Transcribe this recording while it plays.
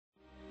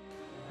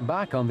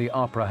Back on the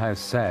Opera House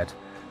set,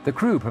 the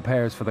crew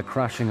prepares for the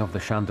crashing of the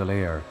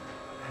chandelier.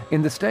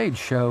 In the stage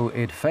show,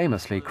 it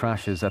famously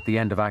crashes at the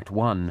end of Act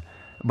 1,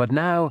 but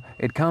now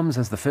it comes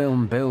as the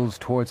film builds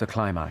towards a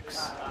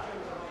climax.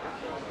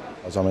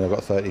 I mean, I've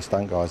got 30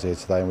 stunt guys here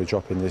today, and we're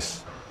dropping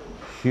this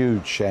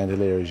huge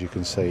chandelier, as you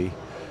can see,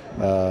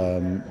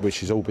 which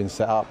has all been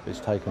set up. It's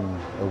taken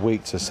a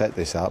week to set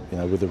this up, you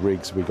know, with the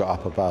rigs we got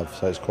up above,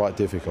 so it's quite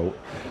difficult.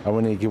 And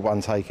we need to give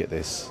one take at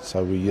this.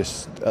 So we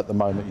just, at the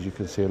moment, as you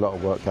can see, a lot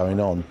of work going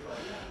on,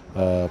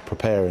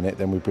 preparing it.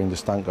 Then we bring the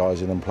stunt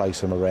guys in and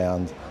place them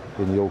around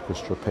in the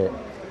orchestra pit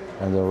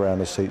and around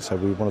the seats. So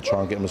we want to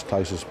try and get them as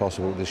close as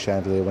possible to the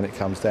chandelier when it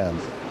comes down.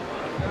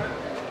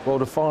 Well,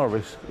 the fire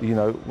risk, you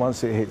know,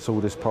 once it hits all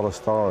this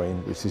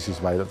polystyrene, which this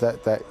is made of,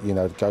 that you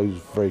know, goes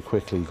very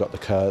quickly. You've got the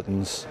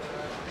curtains,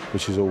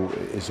 which is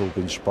all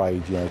been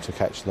sprayed, you know, to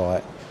catch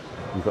light.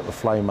 You've got the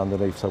flame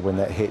underneath, so when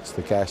that hits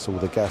the gas, all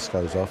the gas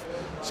goes off.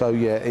 So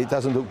yeah, it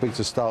doesn't look big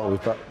to start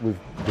with, but with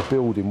the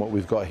building, what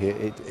we've got here,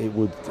 it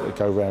would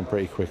go around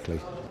pretty quickly.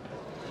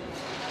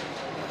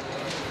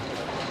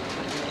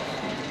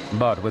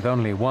 But with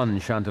only one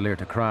chandelier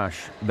to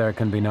crash, there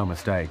can be no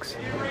mistakes.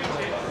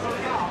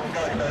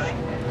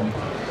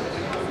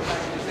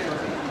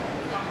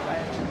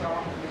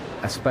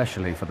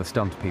 Especially for the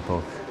stunt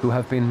people, who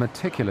have been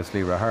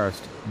meticulously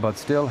rehearsed, but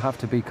still have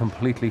to be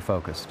completely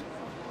focused.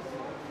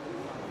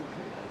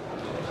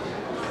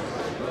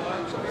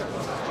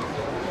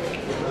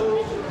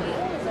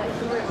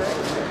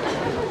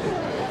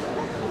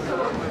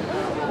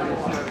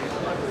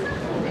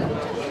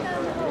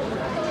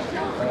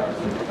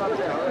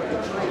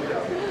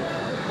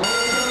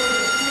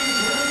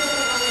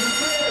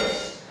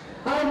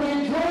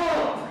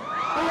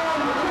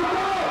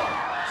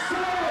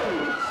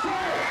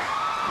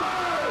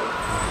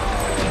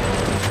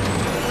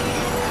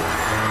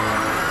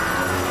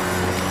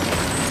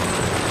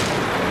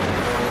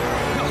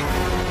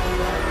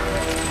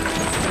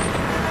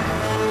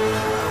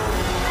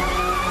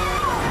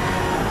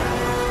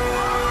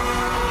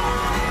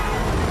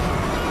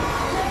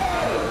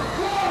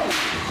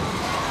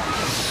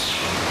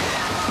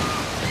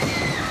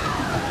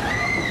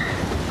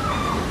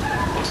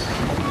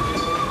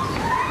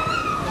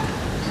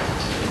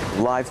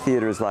 Live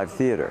theater is live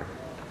theater,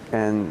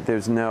 and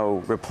there's no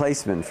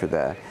replacement for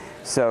that.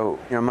 So,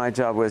 you know, my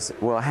job was,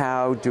 well,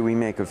 how do we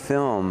make a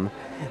film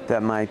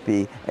that might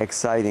be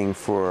exciting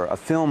for a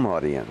film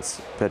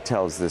audience that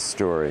tells this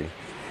story?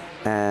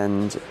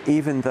 And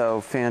even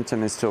though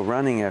Phantom is still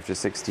running after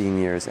 16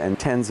 years and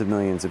tens of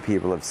millions of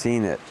people have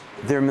seen it,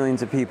 there are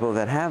millions of people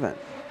that haven't.